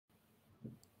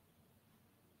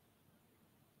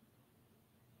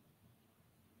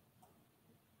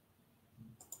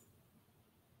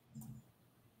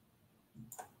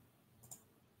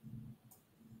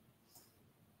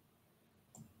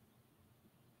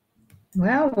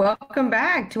Well, welcome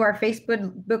back to our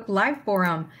Facebook Live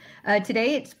forum.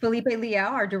 Today it's Felipe Leal,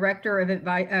 our director of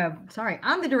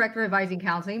I'm the director of advising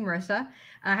counseling, Marissa.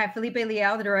 I have Felipe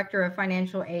Leal, the director of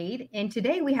financial aid, and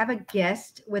today we have a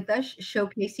guest with us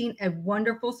showcasing a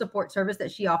wonderful support service that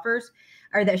she offers,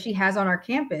 or that she has on our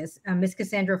campus, Miss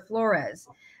Cassandra Flores.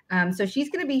 So she's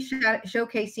going to be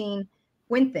showcasing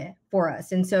Puente for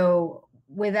us, and so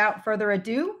without further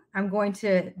ado, I'm going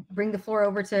to bring the floor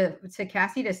over to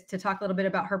Cassie to talk a little bit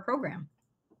about her program.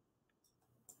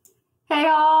 Hey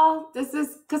all, this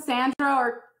is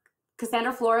Cassandra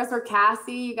Flores, or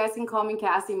Cassie. You guys can call me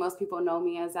Cassie. Most people know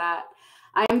me as that.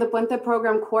 I am the Puente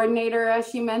program coordinator, as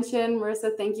she mentioned.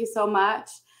 Marissa, thank you so much.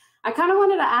 I kind of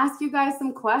wanted to ask you guys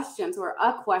some questions, or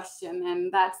a question,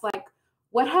 and that's like,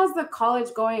 what has the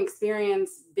college going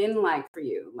experience been like for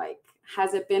you? Like,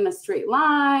 has it been a straight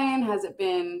line? Has it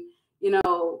been,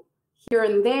 here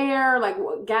and there, like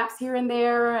gaps here and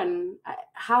there? And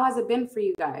how has it been for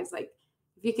you guys? Like,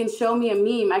 if you can show me a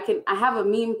meme, I have a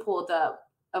meme pulled up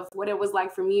of what it was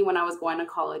like for me when I was going to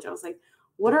college. I was like,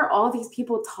 what are all these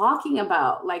people talking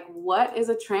about? Like, what is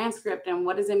a transcript and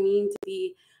what does it mean to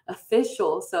be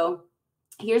official? So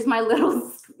here's my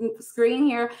little screen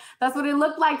here. That's what it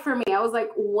looked like for me. I was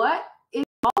like, what is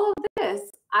all of this?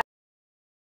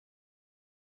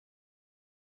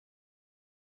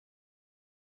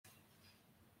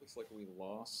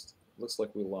 Looks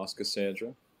like we lost Cassandra.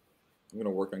 I'm going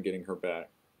to work on getting her back.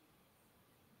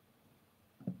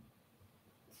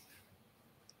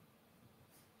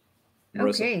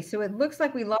 Marissa? Okay, so it looks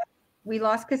like we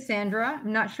lost Cassandra.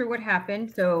 I'm not sure what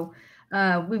happened. So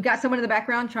we've got someone in the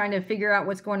background trying to figure out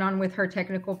what's going on with her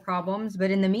technical problems.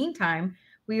 But in the meantime,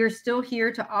 we are still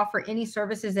here to offer any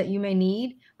services that you may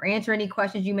need or answer any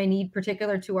questions you may need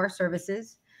particular to our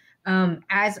services.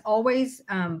 As always,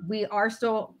 we are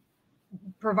still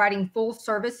providing full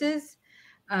services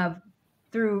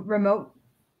through remote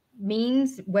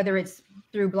means, whether it's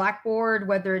through Blackboard,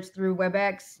 whether it's through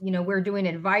WebEx. We're doing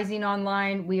advising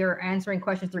online. We are answering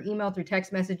questions through email, through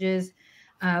text messages.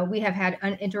 We have had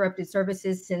uninterrupted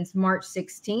services since March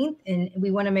 16th, and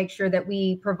we want to make sure that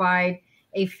we provide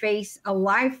a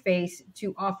live face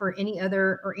to offer any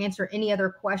other or answer any other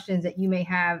questions that you may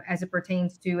have as it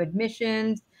pertains to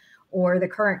admissions or the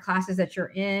current classes that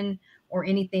you're in or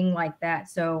anything like that.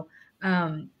 So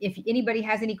if anybody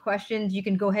has any questions, you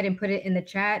can go ahead and put it in the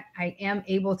chat. I am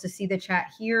able to see the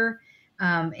chat here.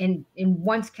 And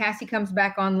once Cassie comes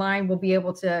back online, we'll be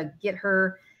able to get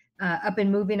her up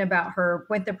and moving about her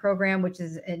Puente program, which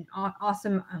is an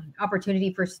awesome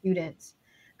opportunity for students.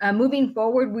 Moving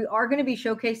forward, we are going to be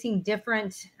showcasing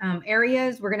different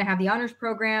areas. We're going to have the honors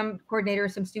program coordinator,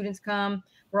 some students come.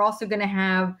 We're also going to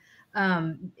have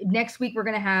next week, we're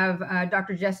going to have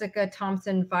Dr. Jessica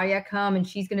Thompson Vaya come, and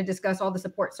she's going to discuss all the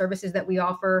support services that we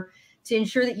offer to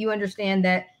ensure that you understand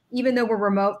that even though we're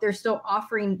remote, they're still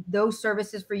offering those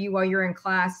services for you while you're in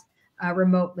class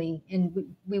remotely.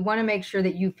 And we want to make sure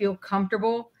that you feel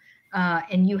comfortable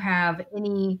and you have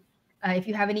if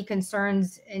you have any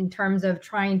concerns in terms of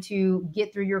trying to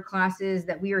get through your classes,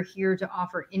 that we are here to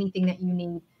offer anything that you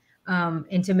need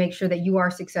and to make sure that you are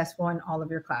successful in all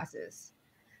of your classes.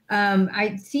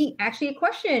 I see actually a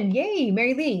question. Yay,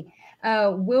 Mary Lee.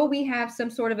 Will we have some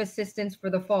sort of assistance for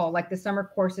the fall, like the summer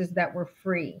courses that were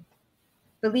free?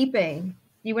 Felipe, do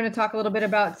you want to talk a little bit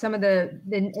about some of the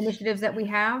initiatives that we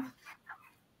have?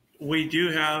 We do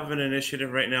have an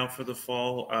initiative right now for the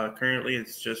fall. Currently,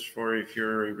 it's just for if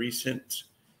you're a recent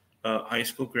high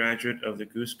school graduate of the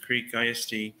Goose Creek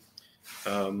ISD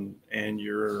and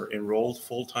you're enrolled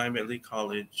full-time at Lee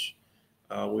College.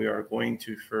 We are going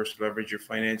to first leverage your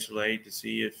financial aid to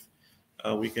see if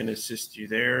we can assist you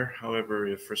there. However,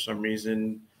 if for some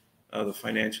reason the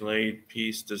financial aid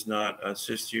piece does not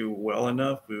assist you well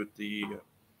enough, the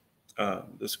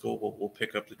school will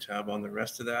pick up the tab on the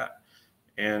rest of that.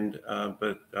 And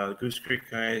but Goose Creek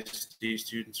ISD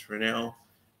students, for now,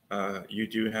 you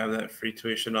do have that free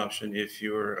tuition option if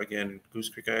you're, again, Goose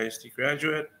Creek ISD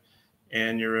graduate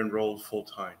and you're enrolled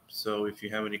full-time. So if you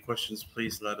have any questions,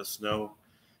 please let us know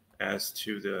as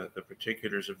to the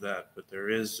particulars of that, but there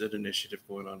is an initiative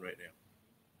going on right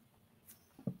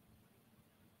now.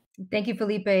 Thank you,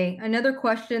 Felipe. Another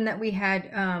question that we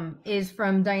had is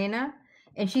from Diana,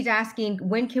 and she's asking,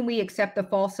 when can we accept the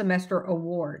fall semester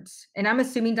awards? And I'm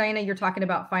assuming, Diana, you're talking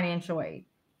about financial aid.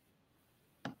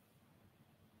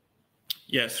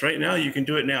 Yes, right now you can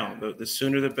do it now. The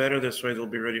sooner the better. This way they'll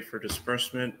be ready for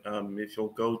disbursement. If you'll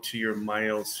go to your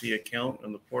MyLC account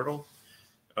on the portal,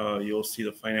 you'll see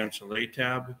the financial aid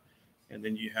tab, and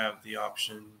then you have the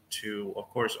option to, of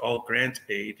course, all grant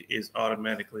aid is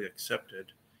automatically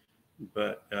accepted.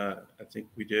 but I think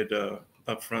we did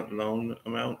upfront loan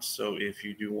amounts. So if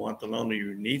you do want the loan or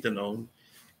you need the loan,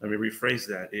 let me rephrase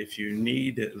that. If you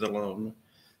need the loan,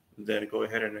 then go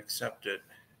ahead and accept it,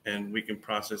 and we can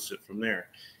process it from there.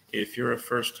 If you're a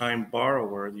first-time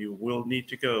borrower, you will need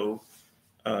to go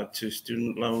to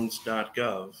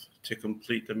studentloans.gov to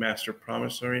complete the master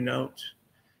promissory note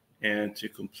and to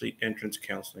complete entrance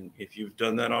counseling. If you've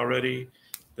done that already,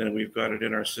 then we've got it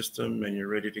in our system and you're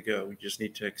ready to go. We just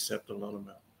need to accept the loan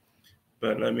amount.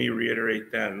 But let me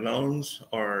reiterate that loans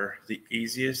are the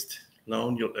easiest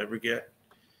loan you'll ever get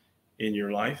in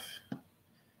your life,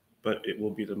 but it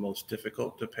will be the most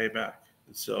difficult to pay back.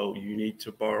 So you need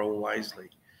to borrow wisely.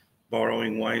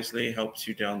 Borrowing wisely helps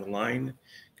you down the line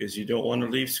because you don't want to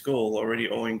leave school already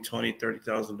owing $20,000,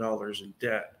 $30,000 in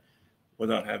debt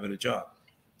without having a job.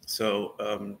 So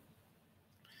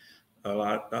a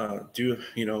lot do,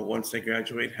 once they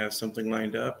graduate, have something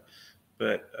lined up,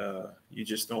 but you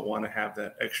just don't want to have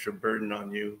that extra burden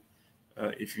on you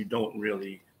if you don't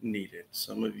really need it.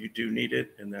 Some of you do need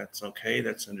it, and that's okay.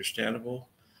 That's understandable.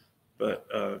 But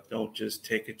don't just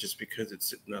take it just because it's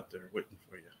sitting out there waiting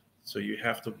for you. So you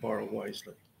have to borrow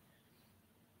wisely.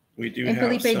 We do have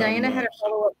Felipe, some, Diana had a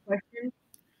follow-up question.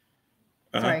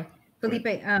 Sorry,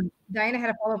 Felipe, Diana had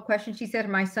a follow-up question. She said,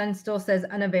 my son still says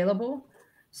unavailable.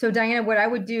 So Diana, what I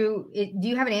would do, do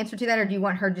you have an answer to that, or do you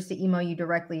want her just to email you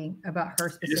directly about her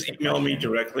specific Just email question? me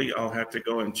directly. I'll have to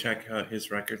go and check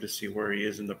his record to see where he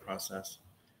is in the process.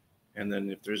 And then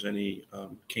if there's any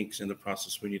kinks in the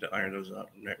process, we need to iron those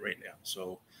out right now.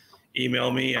 So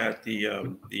email me at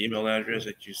the email address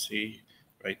that you see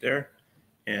right there,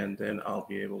 and then I'll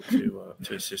be able to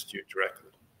assist you directly.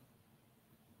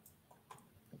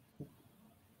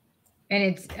 And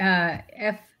it's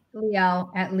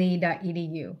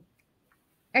fleal@lee.edu.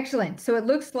 Excellent. So it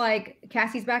looks like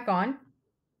Cassie's back on.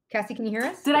 Cassie, can you hear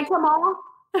us? Did I come off?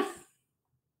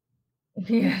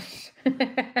 Yes.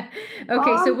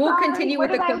 Okay, so we'll continue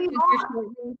with the questions here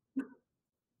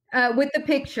shortly. With the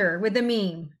picture, with the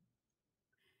meme.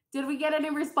 Did we get any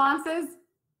responses?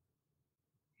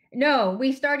 No,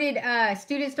 we started,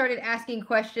 students started asking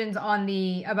questions on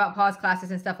about pause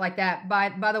classes and stuff like that.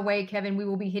 By the way, Kevin, we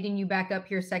will be hitting you back up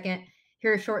here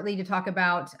shortly to talk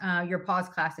about your pause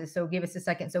classes. So give us a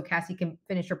second so Cassie can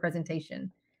finish her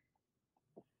presentation.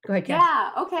 Go ahead, Cassie.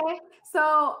 Yeah, okay.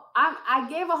 So I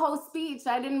gave a whole speech.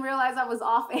 I didn't realize I was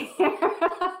off air.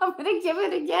 I'm going to give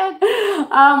it again.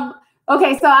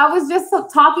 Okay, so I was just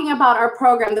talking about our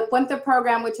program, the Puente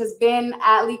program, which has been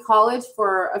at Lee College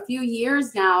for a few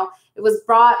years now. It was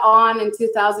brought on in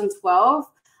 2012.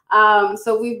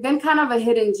 So we've been kind of a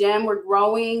hidden gem. We're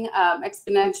growing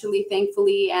exponentially,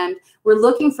 thankfully, and we're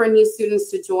looking for new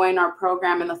students to join our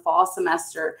program in the fall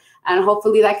semester. And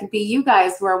hopefully that could be you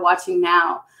guys who are watching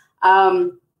now.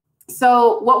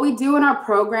 So what we do in our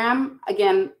program,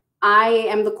 again, I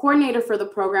am the coordinator for the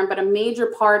program, but a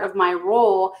major part of my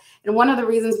role, and one of the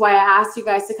reasons why I asked you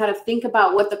guys to kind of think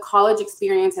about what the college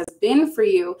experience has been for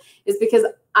you is because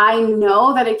I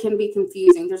know that it can be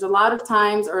confusing. There's a lot of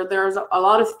times, or there's a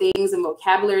lot of things and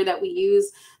vocabulary that we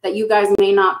use that you guys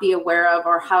may not be aware of,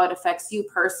 or how it affects you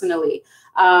personally.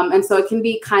 And so it can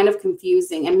be kind of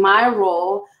confusing. And my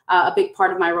role, a big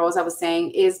part of my role, as I was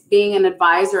saying, is being an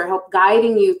advisor, help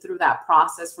guiding you through that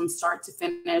process from start to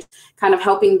finish, kind of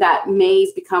helping that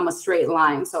maze become a straight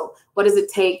line. So what does it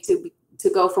take to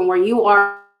go from where you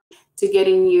are to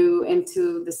getting you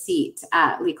into the seat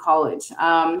at Lee College?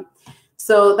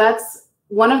 So that's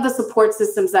one of the support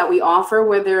systems that we offer,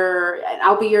 whether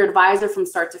I'll be your advisor from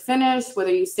start to finish,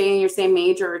 whether you stay in your same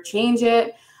major or change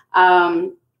it.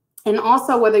 And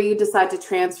also whether you decide to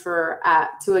transfer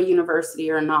to a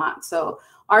university or not. So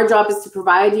our job is to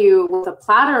provide you with a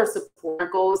platter of support. Our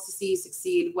goal is to see you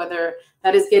succeed, whether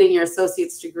that is getting your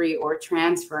associate's degree or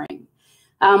transferring.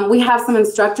 We have some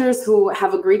instructors who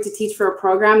have agreed to teach for a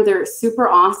program. They're super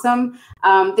awesome.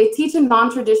 They teach in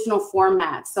non-traditional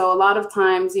formats. So a lot of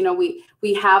times,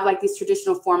 we have like these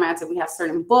traditional formats, and we have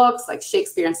certain books like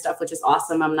Shakespeare and stuff, which is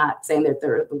awesome. I'm not saying that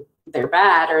they're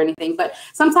bad or anything, but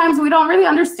sometimes we don't really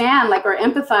understand or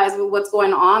empathize with what's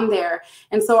going on there.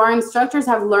 And so our instructors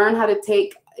have learned how to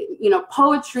take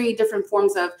poetry, different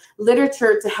forms of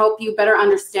literature to help you better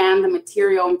understand the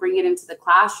material and bring it into the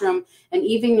classroom, and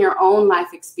even your own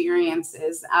life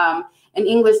experiences. In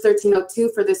English 1302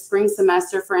 for this spring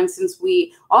semester, for instance,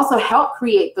 we also help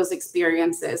create those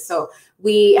experiences. So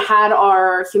we had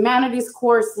our humanities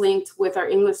course linked with our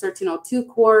English 1302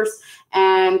 course,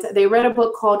 and they read a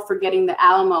book called Forgetting the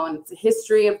Alamo, and it's the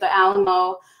history of the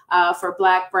Alamo for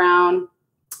Black, Brown,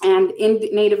 and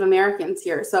Native Americans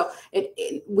here. So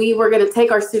we were going to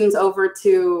take our students over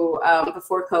to,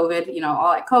 before COVID, you know,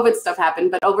 all that COVID stuff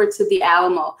happened, but over to the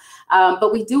Alamo.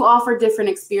 But we do offer different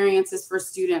experiences for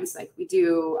students. Like we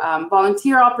do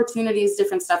volunteer opportunities,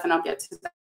 different stuff, and I'll get to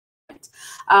that.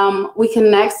 We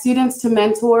connect students to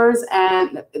mentors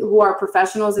and who are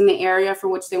professionals in the area for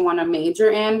which they want to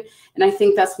major in. And I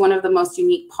think that's one of the most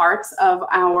unique parts of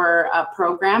our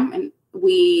program. And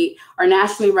we are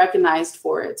nationally recognized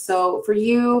for it. So for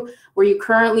you, where you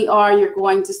currently are, you're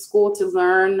going to school to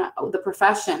learn the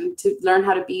profession, to learn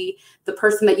how to be the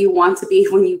person that you want to be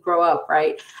when you grow up,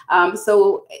 right?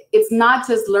 So it's not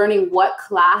just learning what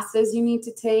classes you need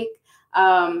to take,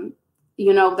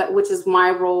 you know, that which is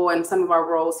my role and some of our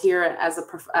roles here as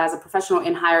a professional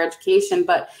in higher education.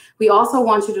 But we also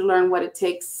want you to learn what it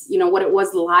takes, you know, what it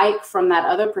was like from that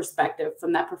other perspective,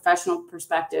 from that professional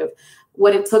perspective,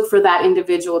 what it took for that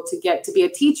individual to get to be a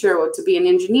teacher or to be an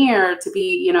engineer, to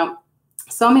be, you know,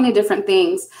 so many different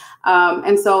things.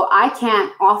 And so I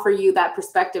can't offer you that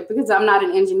perspective because I'm not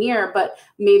an engineer, but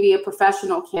maybe a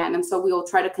professional can. And so we will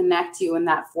try to connect you in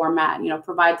that format, you know,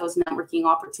 provide those networking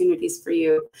opportunities for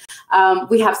you.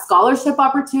 We have scholarship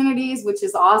opportunities, which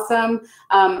is awesome,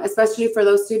 especially for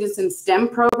those students in STEM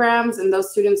programs and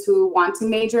those students who want to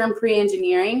major in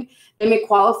pre-engineering. They may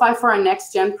qualify for our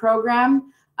Next Gen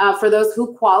program. For those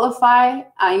who qualify,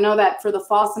 I know that for the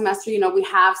fall semester, you know, we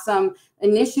have some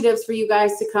initiatives for you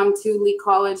guys to come to Lee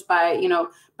College by, you know,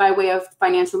 by way of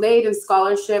financial aid and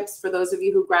scholarships for those of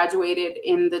you who graduated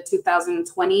in the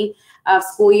 2020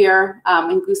 school year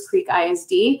in Goose Creek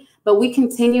ISD. But we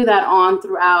continue that on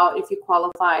throughout, if you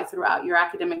qualify throughout your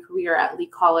academic career at Lee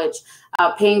College,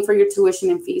 paying for your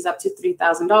tuition and fees up to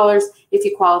 $3,000 if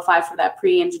you qualify for that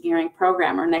pre-engineering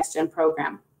program or Next Gen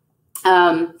program.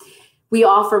 We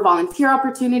offer volunteer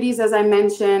opportunities, as I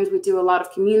mentioned. We do a lot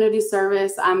of community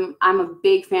service. I'm a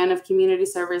big fan of community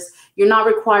service. You're not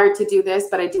required to do this,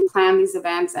 but I do plan these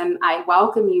events and I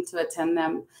welcome you to attend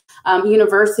them.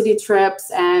 University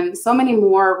trips and so many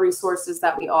more resources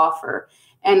that we offer.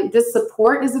 And this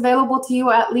support is available to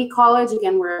you at Lee College.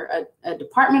 Again, we're a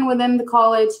department within the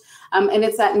college, and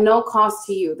it's at no cost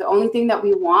to you. The only thing that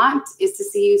we want is to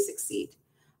see you succeed.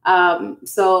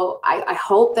 So I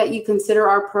hope that you consider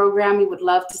our program. We would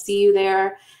love to see you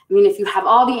there. I mean, if you have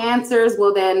all the answers,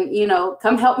 well then, you know,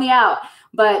 come help me out.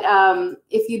 But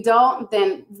if you don't,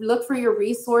 then look for your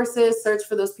resources, search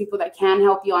for those people that can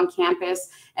help you on campus,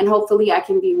 and hopefully I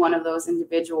can be one of those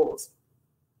individuals.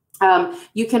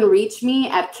 You can reach me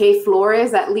at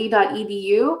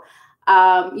kflores@lee.edu.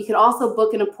 You can also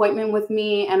book an appointment with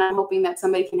me, and I'm hoping that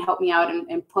somebody can help me out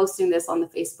in posting this on the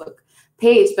Facebook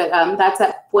page, but that's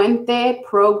at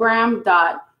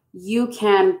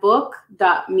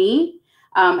puenteprogram.youcanbook.me.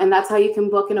 And that's how you can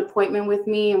book an appointment with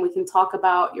me, and we can talk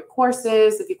about your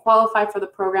courses, if you qualify for the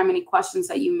program, any questions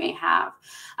that you may have.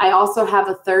 I also have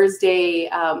a Thursday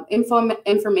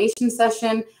information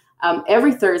session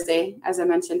every Thursday, as I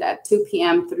mentioned, at 2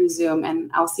 p.m. through Zoom,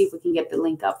 and I'll see if we can get the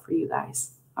link up for you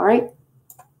guys. All right.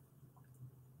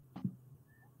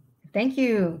 Thank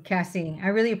you, Cassie. I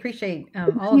really appreciate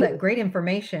all of that great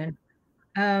information.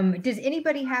 Does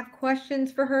anybody have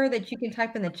questions for her that you can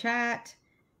type in the chat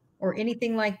or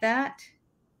anything like that?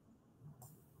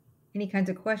 Any kinds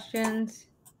of questions?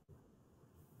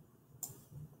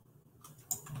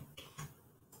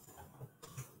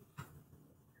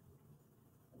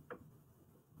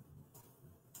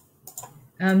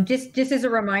 Just as a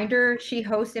reminder, she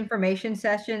hosts information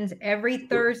sessions every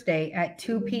Thursday at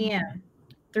 2 p.m.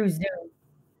 through Zoom.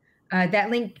 That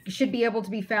link should be able to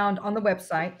be found on the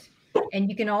website, and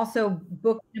you can also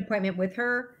book an appointment with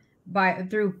her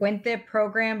through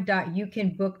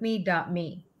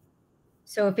puenteprogram.youcanbookme.me.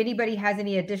 So if anybody has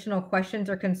any additional questions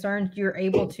or concerns, you're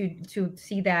able to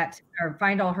see that or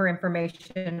find all her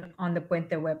information on the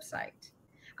Puente website.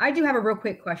 I do have a real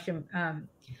quick question. How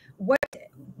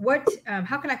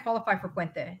can I qualify for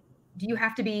Puente? Do you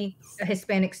have to be a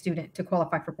Hispanic student to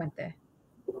qualify for Puente?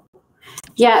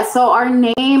 Yeah, so our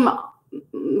name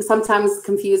sometimes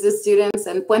confuses students,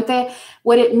 and Puente,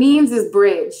 what it means is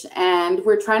bridge, and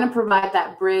we're trying to provide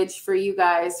that bridge for you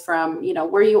guys from, you know,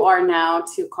 where you are now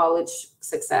to college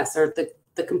success or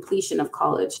the completion of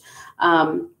college.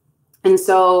 And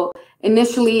so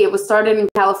initially it was started in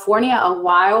California a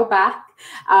while back,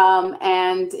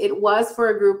 and it was for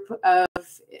a group of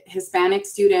Hispanic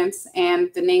students, and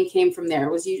the name came from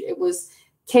there. It was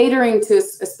catering to a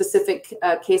specific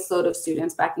caseload of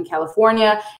students back in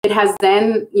California. It has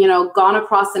then, you know, gone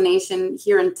across the nation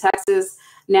here in Texas.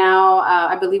 Now,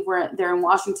 I believe they're in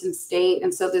Washington State.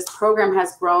 And so this program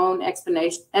has grown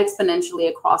exponentially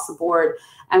across the board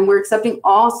And we're accepting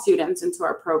all students into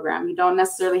our program. You don't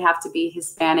necessarily have to be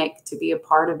Hispanic to be a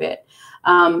part of it.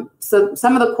 So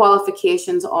some of the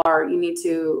qualifications are you need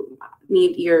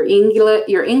your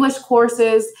English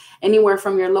courses, anywhere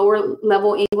from your lower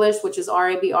level English, which is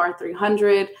RABR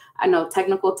 300. I know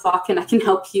technical talk, and I can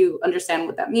help you understand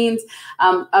what that means,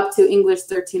 up to English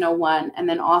 1301, and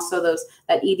then also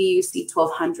that EDUC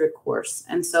 1200 course.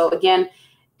 And so again,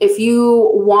 if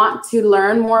you want to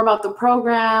learn more about the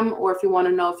program, or if you want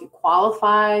to know if you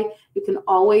qualify, you can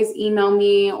always email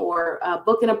me or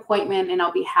book an appointment, and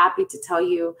I'll be happy to tell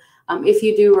you if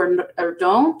you do or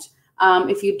don't.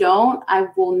 If you don't, I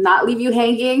will not leave you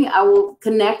hanging. I will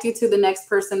connect you to the next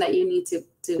person that you need to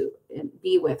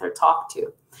be with or talk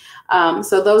to.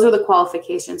 So those are the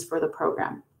qualifications for the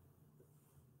program.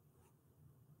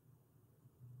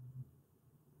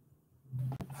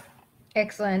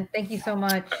 Excellent. Thank you so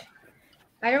much.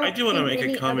 I do want to make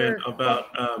a comment about,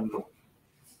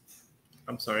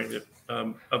 I'm sorry,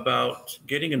 about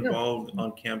getting involved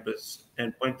on campus.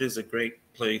 And Puente is a great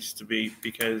place to be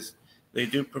because they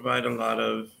do provide a lot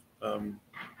of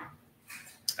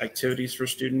activities for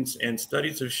students, and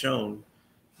studies have shown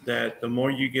that the more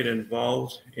you get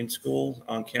involved in school,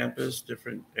 on campus,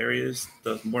 different areas,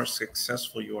 the more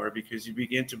successful you are because you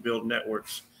begin to build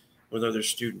networks with other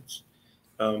students.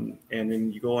 And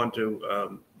then you go on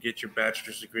to get your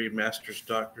bachelor's degree, master's,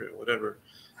 doctorate, whatever.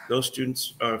 Those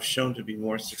students are shown to be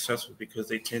more successful because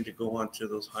they tend to go on to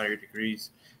those higher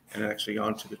degrees and actually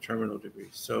on to the terminal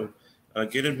degrees. So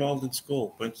get involved in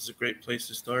school. Puente is a great place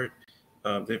to start.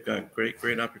 They've got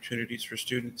great opportunities for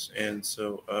students. And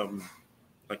so,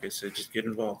 like I said, just get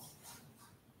involved.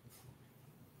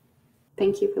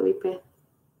 Thank you, Felipe.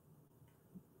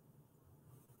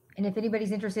 And if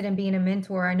anybody's interested in being a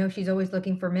mentor, I know she's always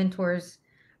looking for mentors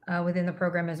within the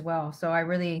program as well. So I'm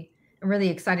really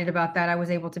excited about that. I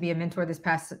was able to be a mentor this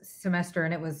past semester,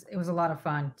 and it was a lot of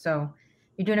fun. So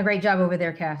you're doing a great job over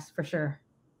there, Cass, for sure.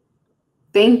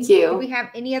 Thank you. Do we have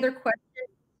any other questions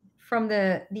from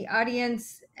the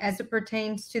audience as it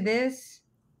pertains to this?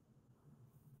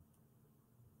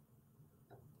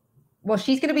 Well,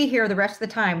 she's going to be here the rest of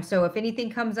the time. So if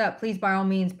anything comes up, please, by all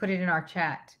means, put it in our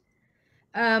chat.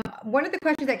 One of the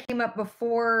questions that came up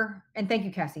before, and thank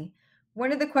you, Cassie.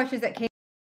 One of the questions that came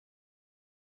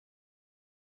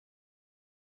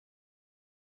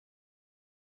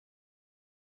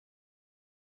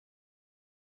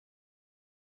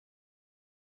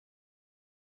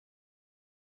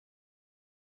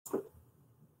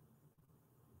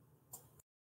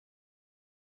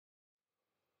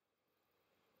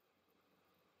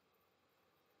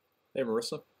Hey,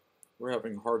 Marissa, we're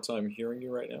having a hard time hearing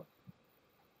you right now.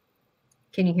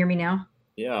 Can you hear me now?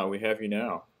 Yeah, we have you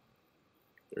now.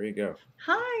 There you go.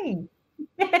 Hi.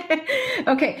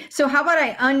 Okay, so how about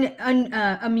I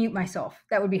unmute myself?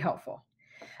 That would be helpful.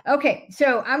 Okay,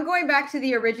 so I'm going back to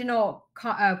the original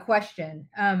question.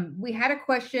 We had a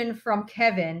question from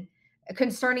Kevin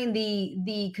concerning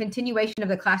the continuation of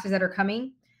the classes that are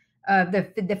coming,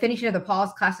 the finishing of the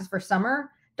pause classes for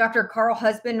summer. Dr. Carl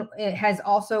Husband has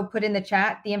also put in the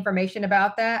chat the information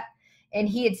about that. And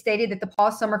he had stated that the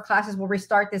pause summer classes will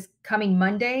restart this coming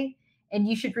Monday. And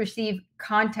you should receive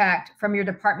contact from your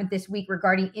department this week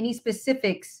regarding any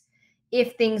specifics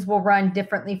if things will run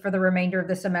differently for the remainder of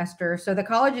the semester. So the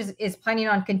college is planning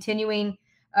on continuing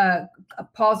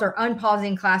pause or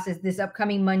unpausing classes this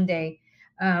upcoming Monday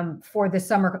for the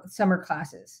summer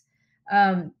classes.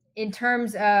 In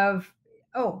terms of,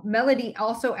 Melody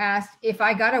also asked if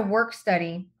I got a work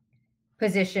study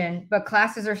position, but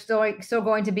classes are still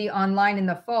going to be online in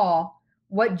the fall,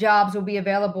 what jobs will be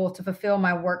available to fulfill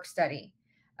my work study?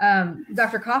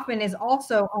 Dr. Kaufman is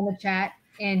also on the chat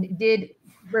and did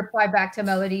reply back to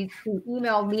Melody to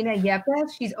email Lena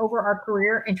Yepes. She's over our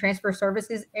career and transfer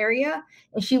services area,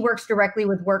 and she works directly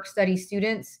with work study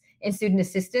students and student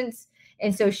assistants.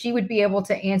 And so she would be able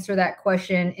to answer that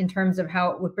question in terms of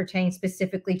how it would pertain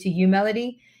specifically to you,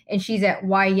 Melody. And she's at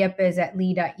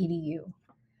yepes@lee.edu.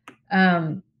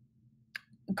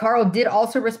 Carl did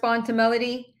also respond to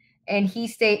Melody, and he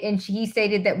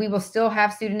stated that we will still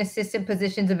have student assistant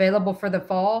positions available for the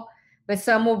fall, but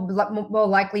some will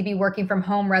likely be working from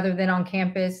home rather than on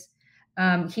campus.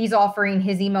 He's offering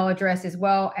his email address as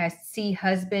well as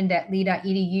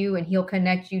chusband@lee.edu, and he'll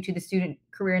connect you to the Student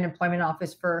Career and Employment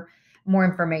Office for more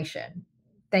information.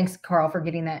 Thanks, Carl, for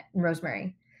getting that, and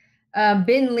Rosemary.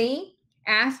 Ben Lee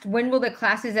asked, when will the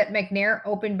classes at McNair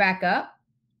open back up?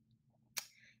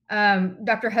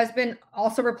 Dr. Husband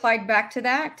also replied back to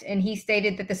that, and he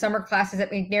stated that the summer classes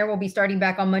at McNair will be starting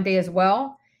back on Monday as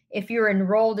well. If you're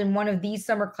enrolled in one of these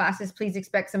summer classes, please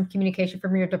expect some communication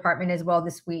from your department as well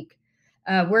this week.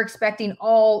 We're expecting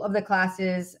all of the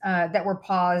classes that were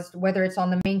paused, whether it's on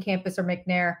the main campus or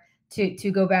McNair,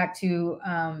 to go back to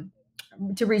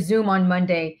resume on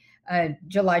Monday,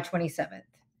 July 27th.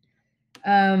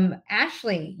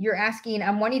 Ashley, you're asking,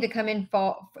 I'm wanting to come in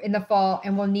the fall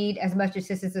and will need as much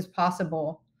assistance as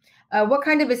possible. What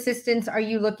kind of assistance are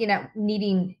you looking at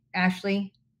needing,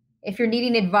 Ashley? If you're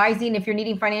needing advising, if you're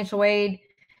needing financial aid,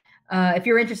 if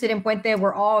you're interested in Puente,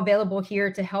 we're all available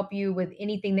here to help you with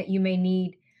anything that you may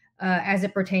need as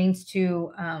it pertains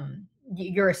to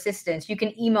your assistance. You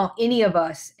can email any of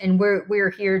us, and we're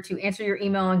here to answer your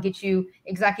email and get you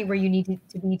exactly where you need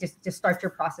to be to start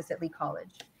your process at Lee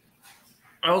College.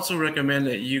 I also recommend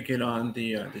that you get on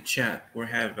the chat. We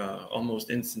have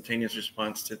almost instantaneous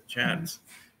response to chats,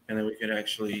 and then we can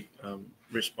actually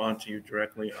respond to you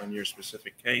directly on your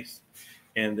specific case.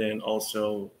 And then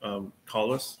also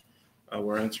call us.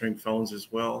 We're answering phones as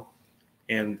well.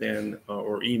 And then,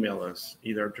 or email us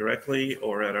either directly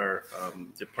or at our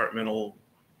departmental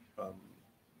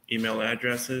email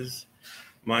addresses.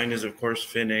 Mine is, of course,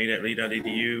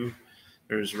 fin8@lee.edu.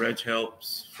 There's Reg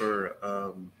Helps for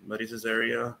Marisa's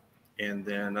area. And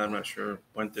then I'm not sure,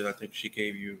 Puente, I think she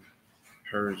gave you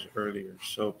hers earlier.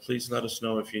 So please let us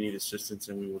know if you need assistance,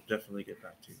 and we will definitely get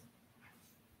back to you.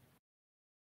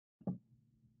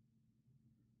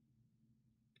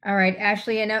 All right,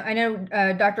 Ashley, I know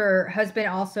Dr. Husband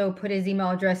also put his email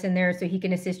address in there so he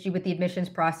can assist you with the admissions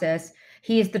process.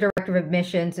 He is the director of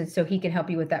admissions, and so he can help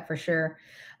you with that for sure.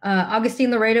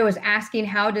 Augustine Laredo is asking,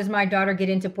 how does my daughter get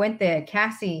into Puente?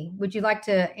 Cassie, would you like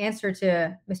to answer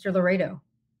to Mr. Laredo?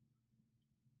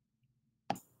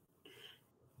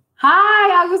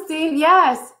 Hi, Augustine.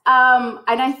 Yes. And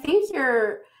I think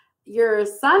your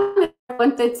son is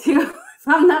Puente too, if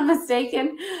I'm not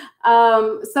mistaken.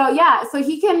 So yeah, so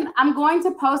he can, I'm going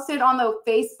to post it on the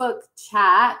Facebook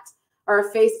chat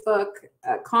or Facebook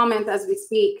comment as we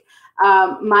speak.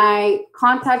 My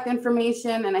contact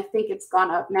information, and I think it's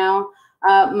gone up now,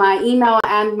 my email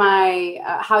and my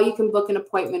how you can book an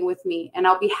appointment with me, and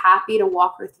I'll be happy to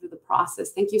walk her through the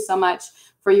process. Thank you so much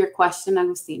for your question,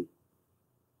 Agustin.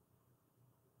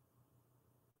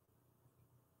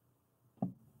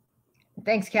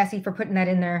 Thanks, Cassie, for putting that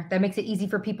in there. That makes it easy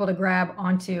for people to grab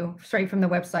onto straight from the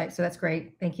website. So that's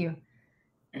great. Thank you.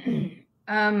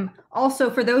 Also,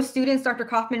 for those students, Dr.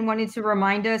 Kaufman wanted to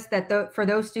remind us that for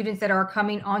those students that are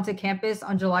coming onto campus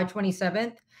on July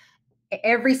 27th,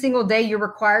 every single day you're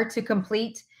required to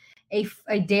complete a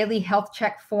daily health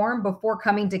check form before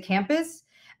coming to campus.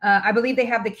 I believe they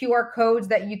have the QR codes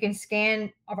that you can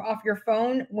scan off your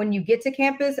phone when you get to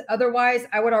campus. Otherwise,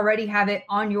 I would already have it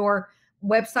on your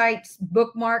website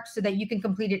bookmarked so that you can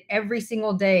complete it every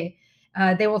single day.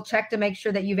 They will check to make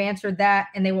sure that you've answered that,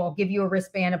 and they will give you a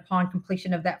wristband upon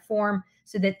completion of that form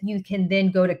so that you can then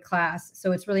go to class.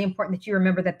 So it's really important that you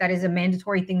remember that that is a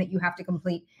mandatory thing that you have to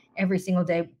complete every single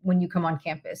day when you come on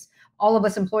campus. All of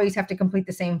us employees have to complete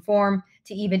the same form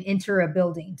to even enter a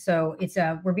building. So it's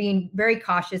we're being very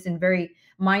cautious and very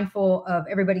mindful of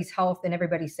everybody's health and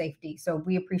everybody's safety. So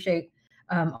we appreciate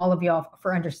all of y'all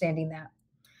for understanding that.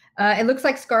 It looks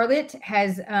like Scarlett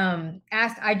has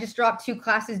asked, I just dropped 2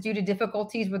 classes due to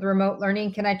difficulties with remote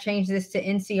learning. Can I change this to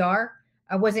NCR?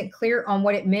 I wasn't clear on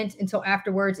what it meant until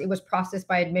afterwards. It was processed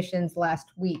by admissions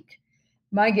last week.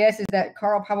 My guess is that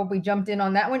Carl probably jumped in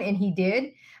on that one, and he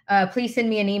did. Please send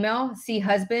me an email,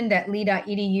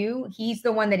 chusband@lee.edu. He's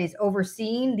the one that is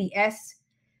overseeing the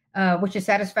which is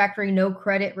satisfactory no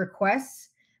credit requests.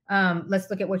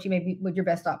 Let's look at what you may be with your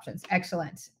best options.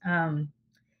 Excellent.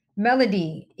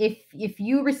 Melody, if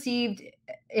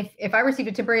I received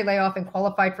a temporary layoff and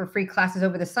qualified for free classes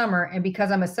over the summer, and because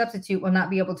I'm a substitute will not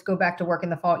be able to go back to work in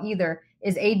the fall either,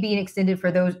 is aid being extended for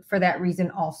that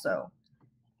reason also?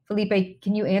 Felipe,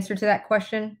 can you answer to that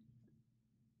question?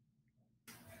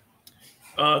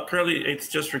 Currently, it's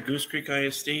just for Goose Creek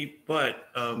ISD, but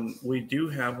we do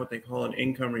have what they call an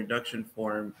income reduction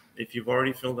form. If you've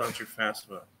already filled out your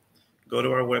FAFSA, go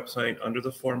to our website under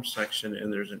the form section,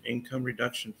 and there's an income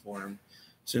reduction form.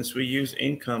 Since we use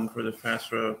income for the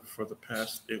FAFSA for the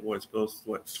past, it was both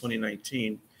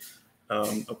 2019.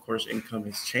 Of course, income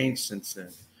has changed since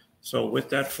then. So with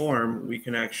that form, we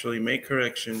can actually make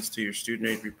corrections to your student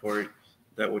aid report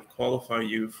that would qualify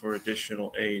you for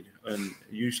additional aid. And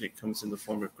usually it comes in the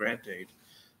form of grant aid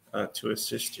to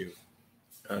assist you.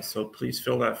 So please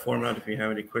fill that form out if you have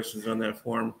any questions on that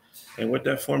form. And with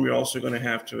that form, you're also going to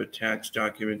have to attach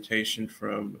documentation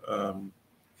from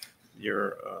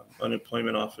your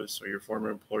unemployment office or your former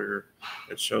employer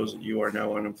that shows that you are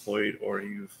now unemployed or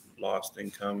you've lost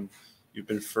income, you've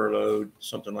been furloughed,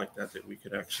 something like that, that we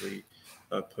could actually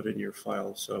put in your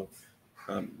file. So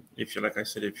If you, like I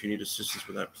said, if you need assistance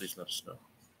with that, please let us know.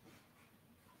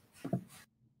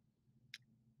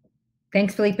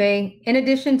 Thanks, Felipe. In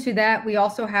addition to that, we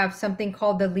also have something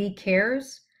called the Lee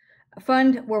Cares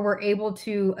Fund, where we're able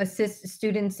to assist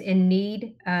students in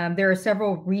need. There are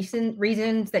several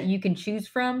reasons that you can choose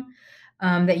from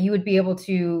that you would be able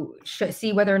to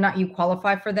see whether or not you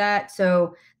qualify for that.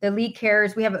 So the Lee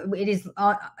Cares, it's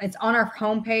on our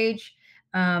homepage,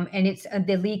 and it's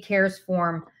the Lee Cares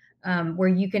form. Where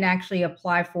you can actually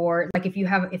apply for, like if you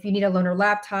need a loaner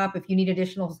laptop, if you need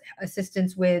additional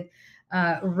assistance with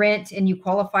rent and you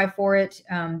qualify for it,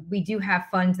 we do have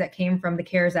funds that came from the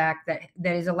CARES Act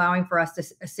that is allowing for us to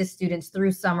assist students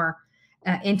through summer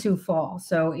into fall.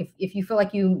 So if you feel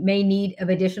like you may need of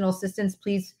additional assistance,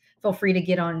 please feel free to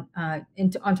get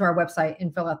onto our website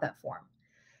and fill out that form.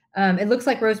 It looks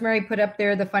like Rosemary put up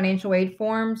there the financial aid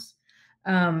forms.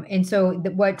 And so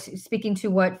speaking to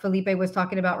what Felipe was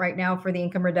talking about right now for the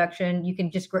income reduction, you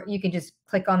can just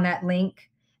click on that link,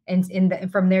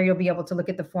 and from there you'll be able to look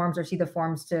at the forms or see the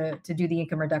forms to do the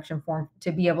income reduction form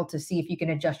to be able to see if you can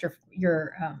adjust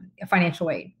your financial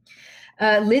aid.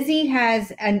 Lizzie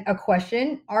has a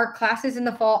question. Are classes in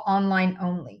the fall online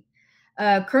only?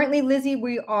 Currently, Lizzie,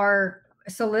 we are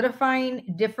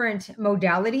solidifying different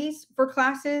modalities for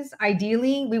classes.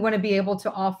 Ideally, we want to be able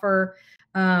to offer,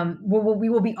 we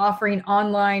will be offering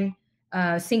online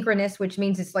synchronous, which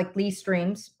means it's like Lee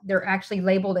streams. They're actually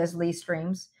labeled as Lee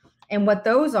streams. And what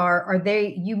those are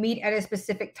you meet at a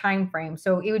specific time frame.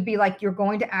 So it would be like you're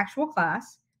going to actual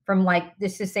class from, like,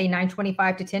 this is say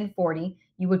 9:25 to 10:40.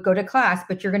 You would go to class,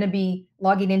 but you're going to be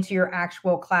logging into your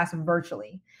actual class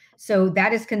virtually. So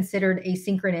that is considered a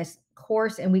synchronous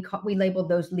course, and we labeled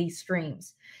those Lee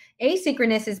streams.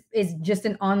 Asynchronous is just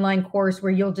an online course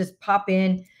where you'll just pop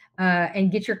in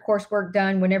and get your coursework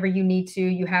done whenever you need to.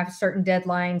 You have certain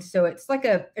deadlines. So it's like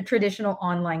a traditional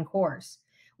online course.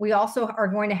 We also are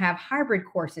going to have hybrid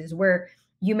courses where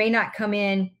you may not come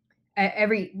in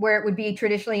where it would be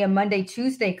traditionally a Monday,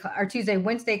 Tuesday, or Tuesday,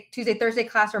 Wednesday, Tuesday, Thursday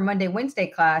class, or Monday, Wednesday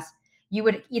class. You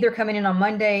would either come in on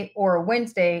Monday or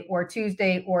Wednesday or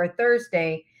Tuesday or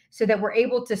Thursday, so that we're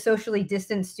able to socially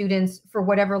distance students for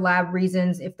whatever lab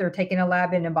reasons, if they're taking a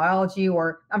lab in a biology,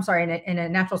 or I'm sorry, in a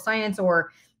natural science,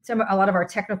 or a lot of our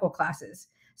technical classes.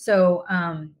 So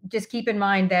just keep in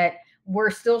mind that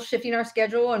we're still shifting our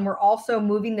schedule, and we're also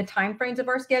moving the timeframes of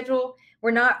our schedule.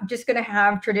 We're not just going to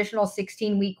have traditional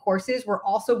 16-week courses. We're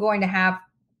also going to have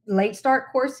late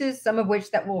start courses, some of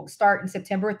which that will start in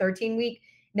September, 13-week.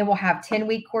 Then we'll have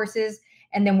 10-week courses,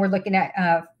 and then we're looking at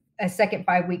a second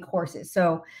 5-week courses.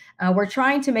 So we're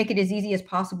trying to make it as easy as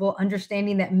possible,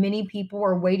 understanding that many people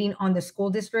are waiting on the school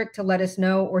district to let us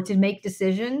know or to make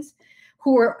decisions,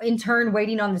 who are in turn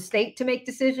waiting on the state to make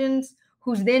decisions,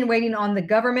 who's then waiting on the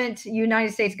government,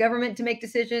 United States government, to make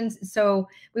decisions. So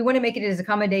we want to make it as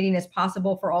accommodating as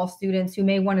possible for all students who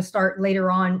may want to start later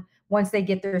on once they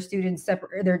get their children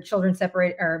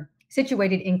separated or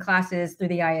situated in classes through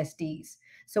the ISDs.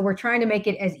 So we're trying to make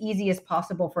it as easy as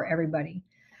possible for everybody.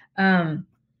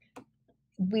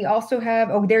 We also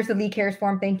have, there's the Lee Cares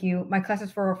form. Thank you. My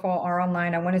classes for fall are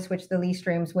online. I want to switch the Lee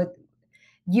streams with.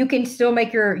 You can still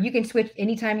you can switch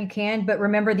anytime you can, but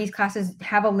remember, these classes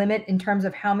have a limit in terms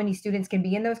of how many students can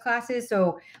be in those classes.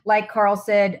 So like Carl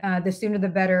said, the sooner the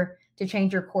better to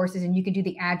change your courses, and you can do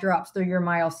the add drops through your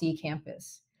MyLC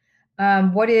campus.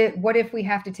 What if we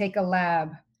have to take a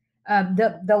lab?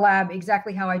 The lab,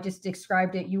 exactly how I just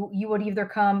described it. You would either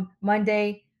come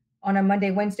Monday on a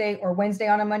Monday, Wednesday, or Wednesday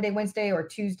on a Monday, Wednesday, or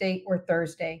Tuesday or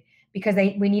Thursday, because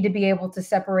we need to be able to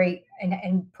separate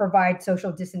and provide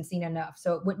social distancing enough.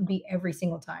 So it wouldn't be every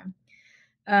single time.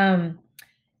 And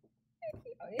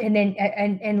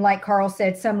like Carl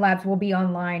said, some labs will be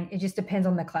online. It just depends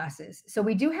on the classes. So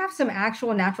we do have some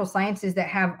actual natural sciences that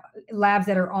have labs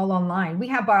that are all online. We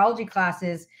have biology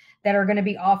classes that are going to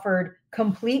be offered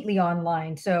completely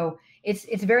online. So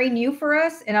it's very new for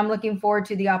us, and I'm looking forward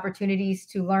to the opportunities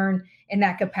to learn in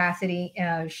that capacity,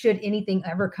 should anything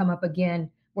ever come up again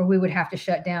where we would have to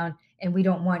shut down, and we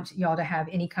don't want y'all to have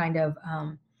any kind of,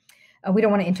 we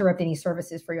don't want to interrupt any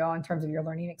services for y'all in terms of your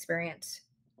learning experience.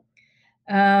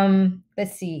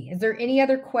 Let's see. Is there any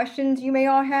other questions you may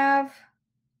all have?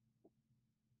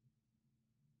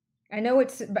 I know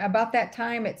it's about that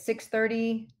time at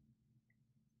 6:30.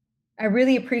 I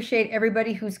really appreciate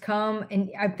everybody who's come,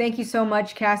 and I thank you so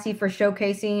much, Cassie, for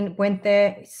showcasing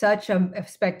Puente, such a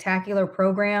spectacular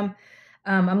program.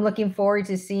 I'm looking forward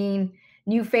to seeing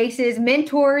new faces,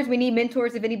 mentors. We need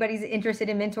mentors. If anybody's interested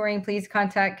in mentoring, please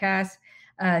contact Cass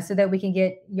so that we can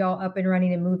get y'all up and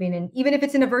running and moving. And even if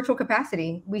it's in a virtual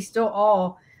capacity, we still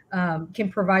all can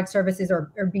provide services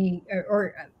or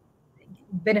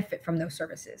benefit from those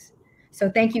services. So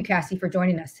thank you, Cassie, for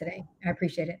joining us today. I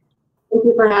appreciate it. Thank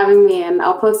you for having me, and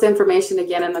I'll post the information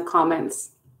again in the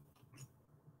comments.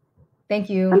 Thank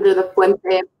you. Under the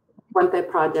Puente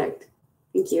project.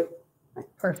 Thank you.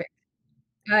 Perfect.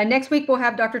 Next week, we'll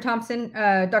have Dr.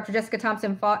 Jessica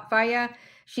Thompson Faya.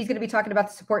 She's going to be talking about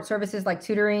the support services like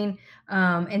tutoring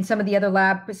and some of the other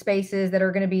lab spaces that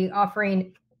are going to be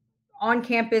offering on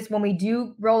campus when we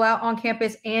do roll out on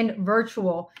campus and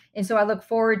virtual. And so I look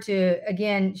forward to,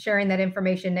 again, sharing that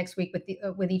information next week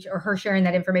her sharing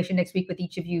that information next week with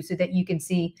each of you so that you can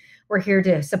see we're here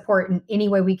to support in any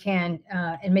way we can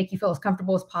and make you feel as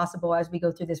comfortable as possible as we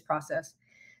go through this process.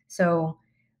 So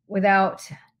without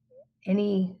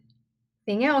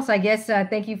anything else, I guess,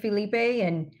 thank you, Felipe.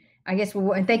 And I guess,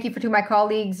 and thank you to my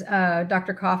colleagues,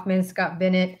 Dr. Kaufman, Scott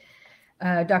Bennett,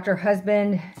 Dr.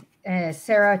 Husband,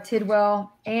 Sarah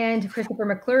Tidwell, and Christopher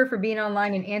McClure for being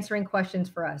online and answering questions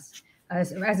for us.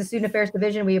 As a Student Affairs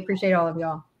Division, we appreciate all of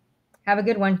y'all. Have a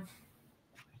good one.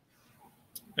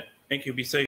 Thank you. Be safe.